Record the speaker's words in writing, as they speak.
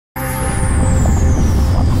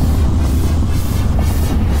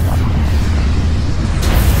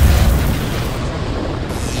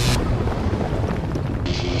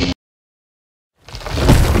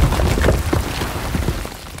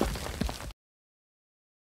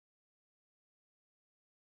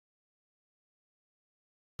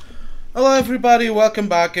Hello everybody, welcome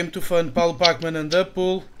back into Fun Pal Pacman and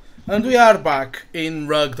Deadpool. And we are back in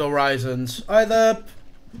Rugged Horizons. Hi Dep.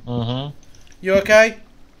 You okay?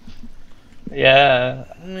 Yeah,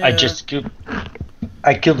 Yeah.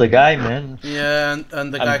 I killed the guy, man. Yeah,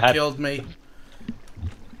 and the guy killed me.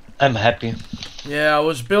 I'm happy. Yeah, I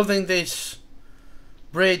was building this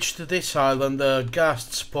bridge to this island, the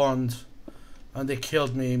Ghast spawned, and they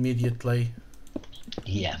killed me immediately.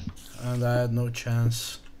 Yeah. And I had no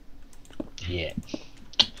chance. Yeah.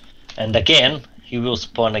 And again, he will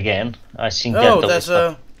spawn again. I think Oh, that there's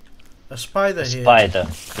a spider here. Spider,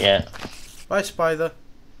 yeah. Bye, spider.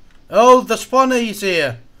 Oh, the spawner is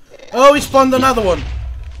here. Oh, he spawned another one.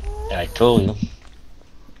 I told you.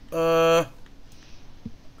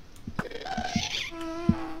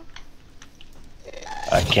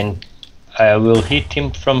 I will hit him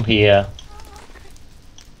from here.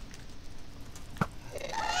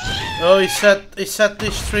 Oh, he set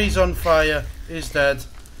these trees on fire. He's dead.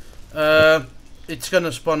 It's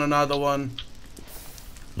gonna spawn another one.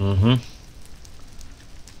 He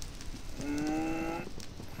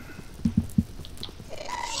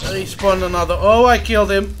spawned another. Oh, I killed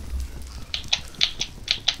him.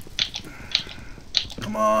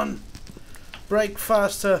 Come on, break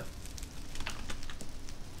faster.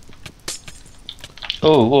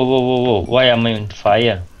 Oh, whoa! Why am I on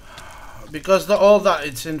fire? Because all that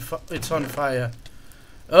it's on fire.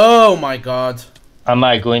 Oh my god. Am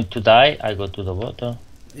I going to die? I go to the water.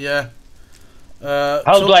 Yeah.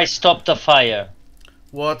 How do I stop the fire?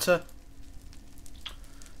 Water.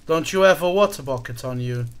 Don't you have a water bucket on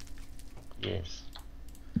you? Yes.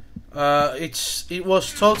 It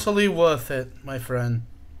was totally worth it, my friend.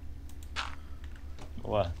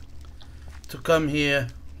 What? To come here.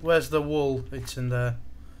 Where's the wool? It's in there.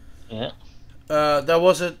 Yeah. There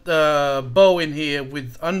was a bow in here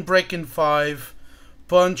with Unbreaking 5,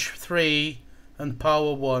 Punch 3, and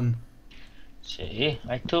Power 1. See,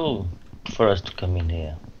 I told for us to come in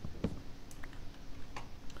here.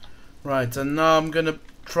 Right, and now I'm gonna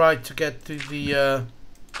try to get to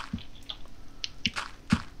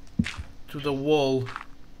the wall.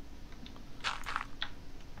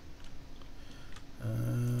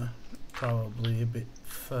 Probably a bit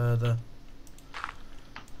further.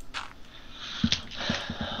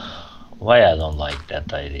 Why I don't like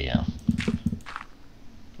that idea?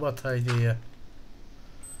 What idea?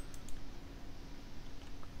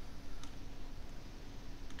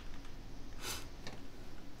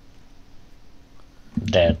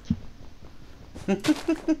 That.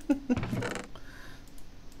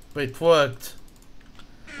 But it worked.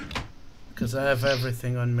 Because I have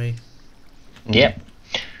everything on me. Yep.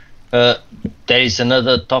 There is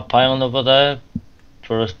another top island over there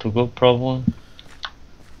for us to go, probably.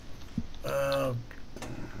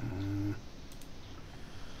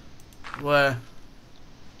 Where?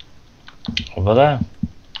 Over there.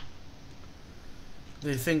 Do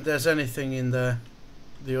you think there's anything in there?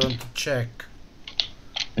 Do you want to check?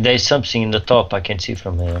 There is something in the top I can see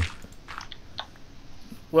from here.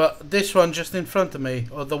 Well, this one just in front of me,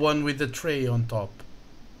 or the one with the tree on top?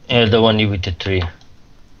 Yeah, the one with the tree.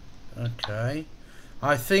 Okay.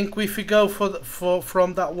 I think if we go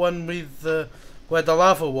from that one with where the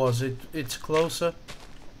lava was, it's closer.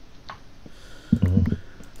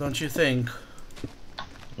 Don't you think?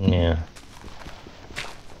 Yeah.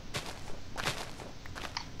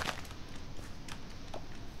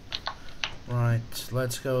 Right,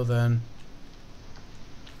 let's go then.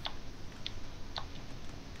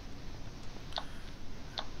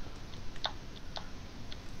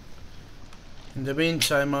 In the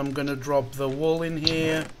meantime, I'm gonna drop the wool in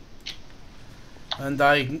here, and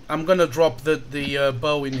I'm gonna drop the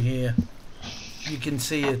bow in here. You can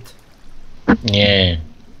see it. Yeah.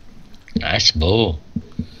 Nice bow.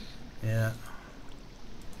 Yeah.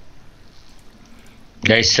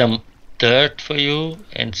 There's some dirt for you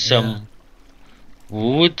and some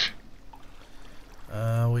wood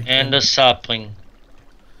and a sapling.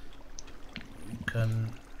 We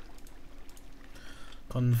can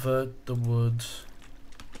convert the wood.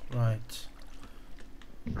 Right.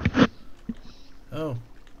 Oh.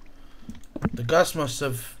 The gas must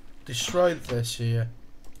have destroyed this here.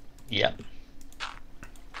 Yeah.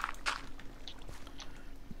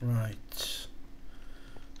 Right.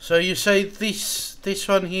 So you say this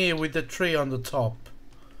one here with the tree on the top.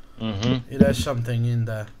 It has something in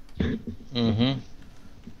there.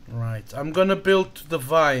 Right. I'm gonna build the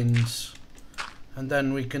vines, and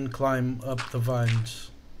then we can climb up the vines.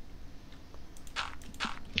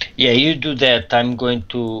 Yeah, you do that. I'm going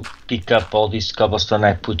to pick up all this cobblestone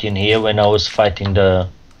I put in here when I was fighting the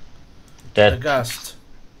Ghast.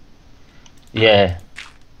 Yeah.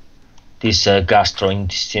 this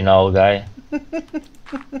gastrointestinal guy.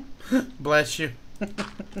 Bless you.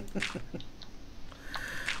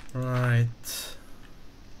 Right.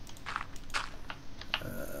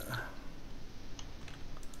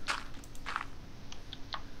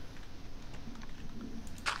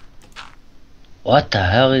 What the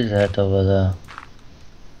hell is that over there?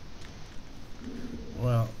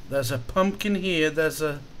 Well, there's a pumpkin here. There's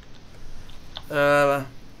a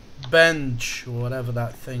bench, or whatever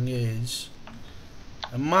that thing is.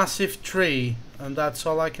 A massive tree, and that's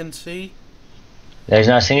all I can see. There's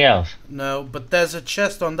nothing else. No, but there's a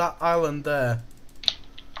chest on that island there.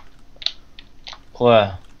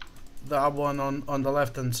 Where? That one on the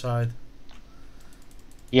left hand side.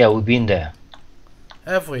 Yeah, we've been there.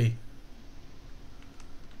 Have we?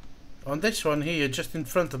 On this one here, just in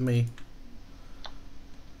front of me.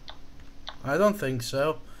 I don't think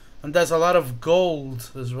so. And there's a lot of gold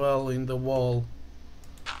as well in the wall.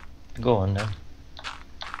 Go on then.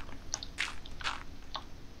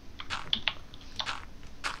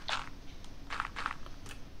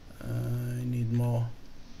 I need more.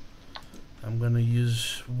 I'm gonna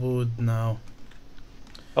use wood now.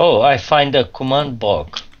 Oh, I find a command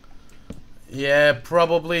block. Yeah,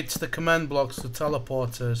 probably it's the command blocks to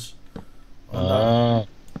teleport us. Ah,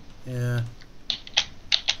 Yeah.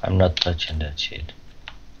 I'm not touching that shit.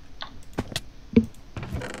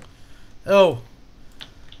 Oh.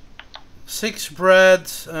 6 bread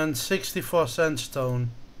and 64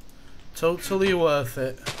 sandstone. Totally worth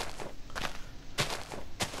it.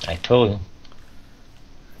 I told you.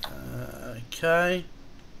 Okay.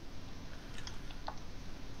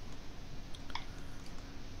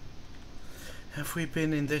 Have we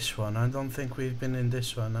been in this one? I don't think we've been in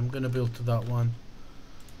this one. I'm gonna build to that one.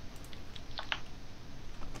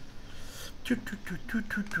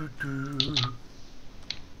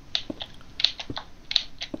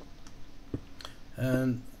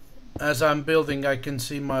 And as I'm building, I can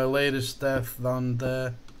see my latest death down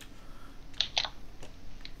there.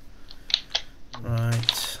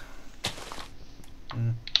 Right.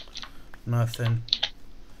 Nothing.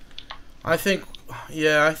 I think,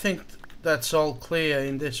 yeah, I think that's all clear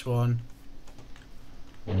in this one.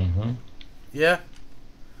 Yeah?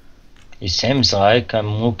 It seems like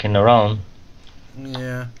I'm looking around.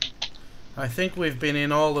 Yeah. I think we've been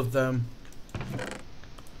in all of them.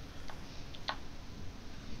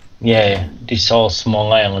 Yeah, these all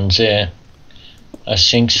small islands, yeah. I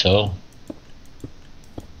think so.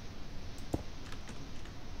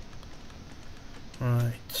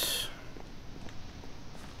 Right.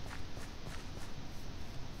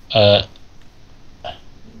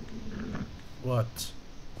 What?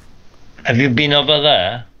 Have you been over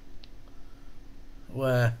there?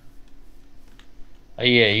 Where? Oh,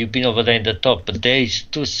 yeah, you've been over there in the top, but there is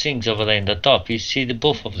 2 things over there in the top. You see the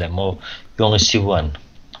both of them, or you only see one?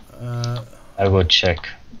 I will check.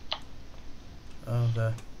 Oh,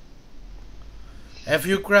 there. Have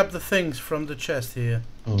you grabbed the things from the chest here?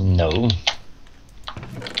 No.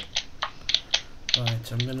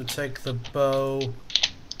 Right, I'm gonna take the bow.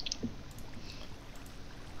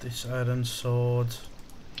 This iron sword.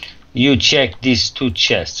 You check these 2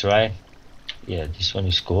 chests, right? Yeah, this one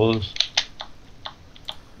is gold.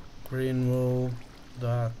 Green wool.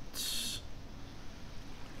 That's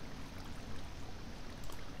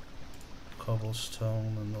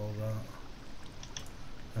cobblestone and all that.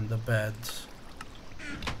 And the bed.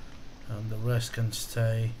 And the rest can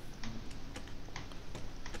stay.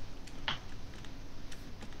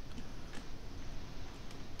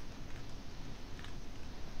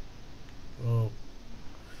 Oh.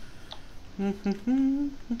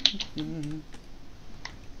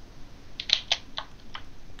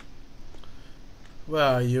 Where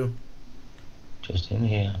are you? Just in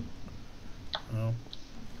here. Oh.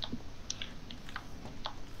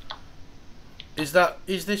 Is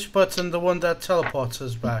this button the one that teleports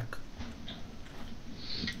us back?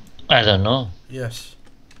 I don't know. Yes.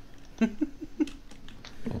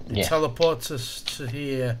 Yeah. Teleports us to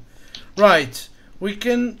here. Right. We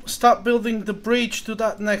can start building the bridge to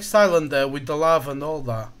that next island there with the lava and all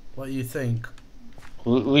that. What do you think?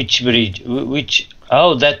 Which bridge? Which?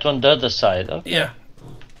 Oh, that one, the other side. Okay. Yeah.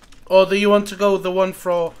 Or do you want to go the one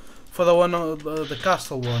for the one the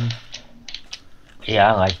castle one?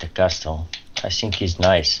 Yeah, I like the castle. I think it's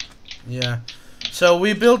nice. Yeah. So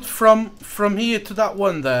we built from here to that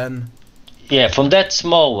one then. Yeah, from that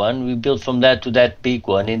small one, we built from that to that big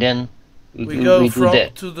one, and then we go from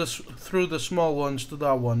that. through the small ones to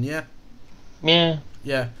that one. Yeah. Yeah.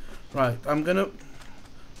 Yeah. Right. I'm gonna.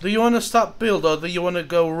 Do you want to start build, or do you want to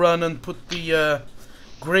go run and put the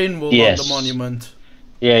green wool on the monument?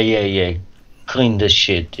 Yeah. Clean the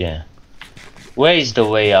shit. Yeah. Where is the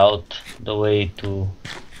way out? The way to...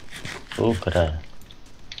 Oh, crap.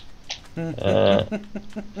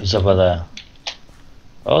 It's over there.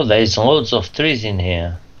 Oh, there's loads of trees in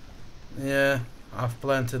here. Yeah, I've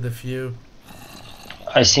planted a few.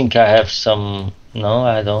 I think I have some... No,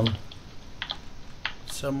 I don't.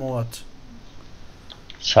 Somewhat.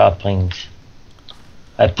 Saplings.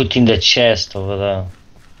 I put in the chest over there.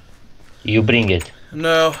 You bring it.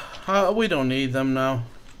 No, we don't need them now.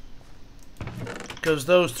 Because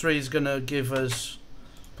those trees gonna give us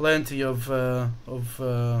plenty of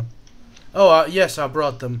yes, I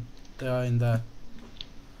brought them. They are in there.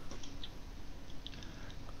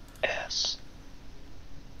 Yes.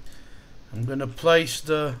 I'm gonna place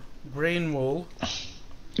the green wool.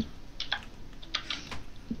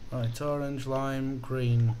 Right, orange, lime,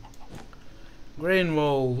 green. Green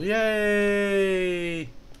wool, yay!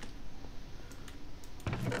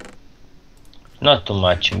 Not too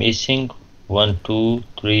much missing. 1, 2,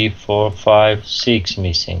 3, 4, 5, 6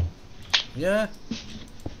 missing. Yeah.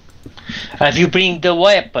 Have you bring the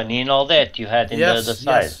weapon in all that you had in the other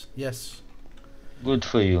side? Yes, yes. Good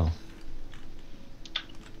for you.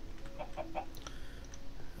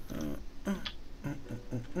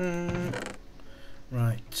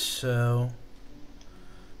 Right, so...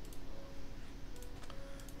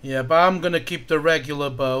 Yeah, but I'm gonna keep the regular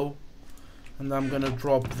bow. And I'm gonna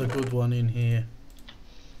drop the good one in here.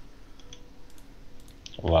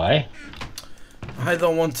 Why? I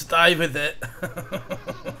don't want to die with it.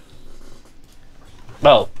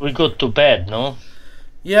 Well, we go to bed, no?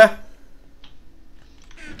 Yeah.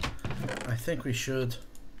 I think we should.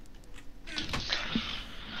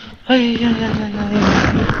 Good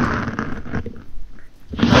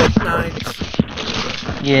night.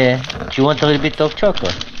 Yeah. Do you want a little bit of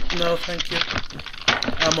chocolate? No, thank you.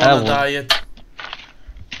 I'm on a diet.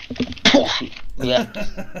 Yeah.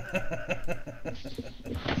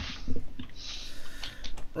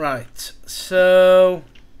 Right, so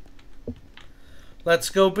let's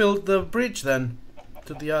go build the bridge then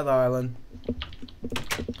to the other island.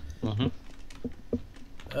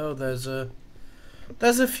 Oh, there's a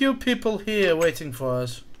few people here waiting for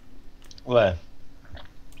us. Where?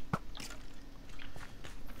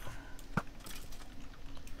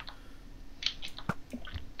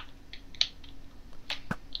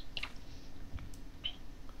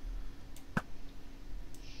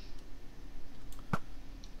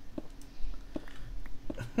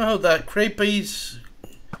 Oh, that creeper it's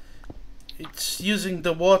using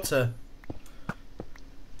the water.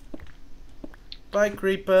 Bye,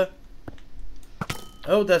 creeper.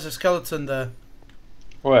 Oh, there's a skeleton there.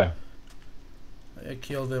 Where? I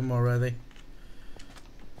killed him already.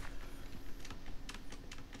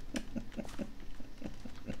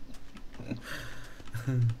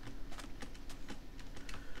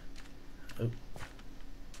 Oh.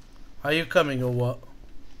 Are you coming or what?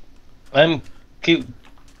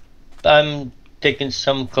 I'm taking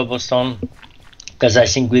some cobblestone because I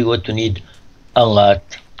think we're going to need a lot.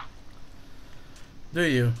 Do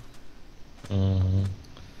you?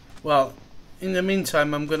 Well, in the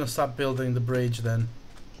meantime, I'm gonna start building the bridge then.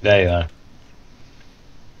 There you are.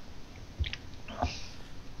 I'm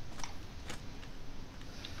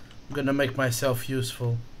gonna make myself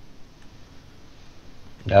useful.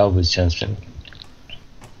 That will be something.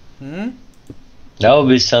 Hmm? That will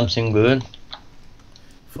be something good.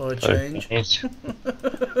 For a change.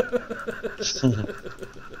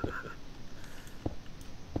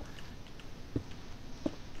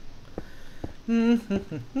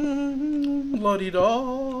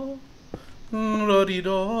 La-di-da,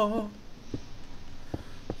 la-di-da,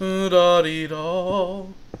 la-di-da.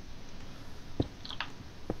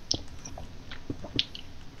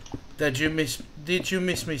 Did you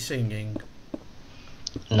miss me singing?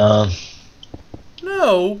 No.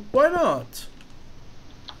 No, why not?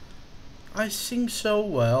 I sing so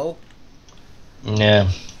well. Yeah.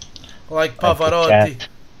 Like Pavarotti.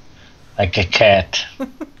 Like a cat.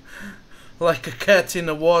 Like a cat in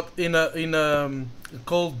a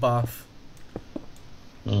cold bath.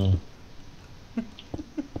 No,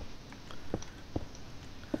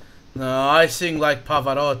 I sing like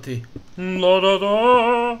Pavarotti. La da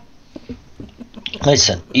da.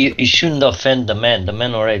 Listen, you shouldn't offend the man. The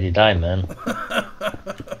man already died, man.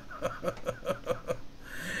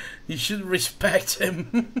 You should respect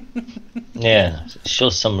him. Yeah, show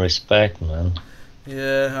some respect, man.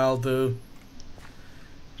 Yeah, I'll do.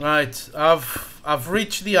 Right, I've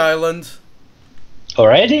reached the island.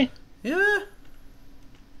 Already? Yeah.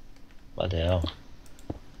 What the hell?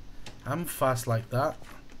 I'm fast like that.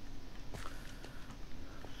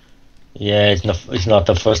 Yeah, it's not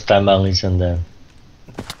the first time I listen there.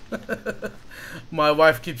 My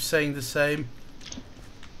wife keeps saying the same.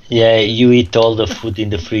 Yeah, you eat all the food in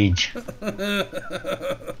the fridge.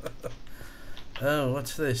 Oh,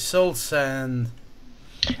 what's this? Soul sand.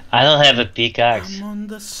 I don't have a pickaxe. I'm on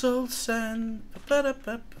the soul sand.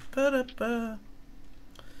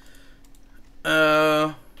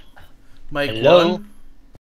 Make Hello? one.